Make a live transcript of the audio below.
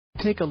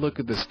Take a look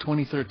at this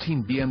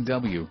 2013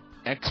 BMW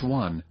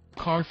X1.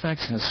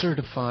 Carfax has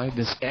certified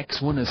this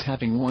X1 as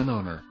having one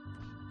owner.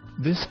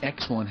 This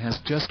X1 has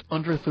just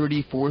under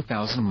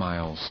 34,000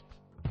 miles.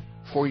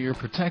 For your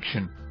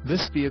protection,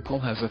 this vehicle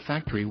has a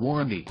factory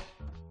warranty.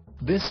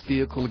 This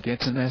vehicle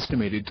gets an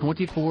estimated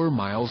 24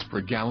 miles per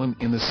gallon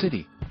in the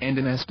city, and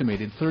an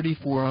estimated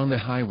 34 on the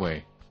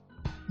highway.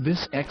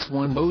 This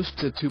X1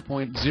 boasts a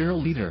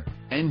 2.0-liter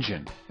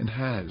engine, and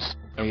has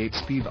a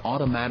 8-speed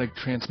automatic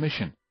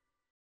transmission.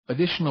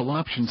 Additional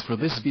options for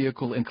this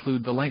vehicle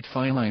include the light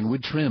fine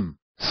wood trim,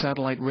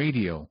 satellite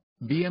radio,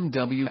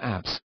 BMW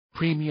apps,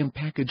 premium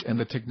package and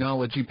the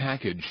technology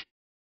package.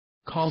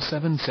 Call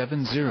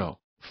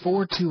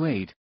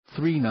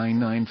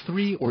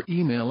 770-428-3993 or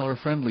email our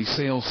friendly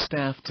sales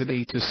staff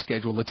today to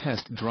schedule a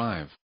test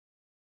drive.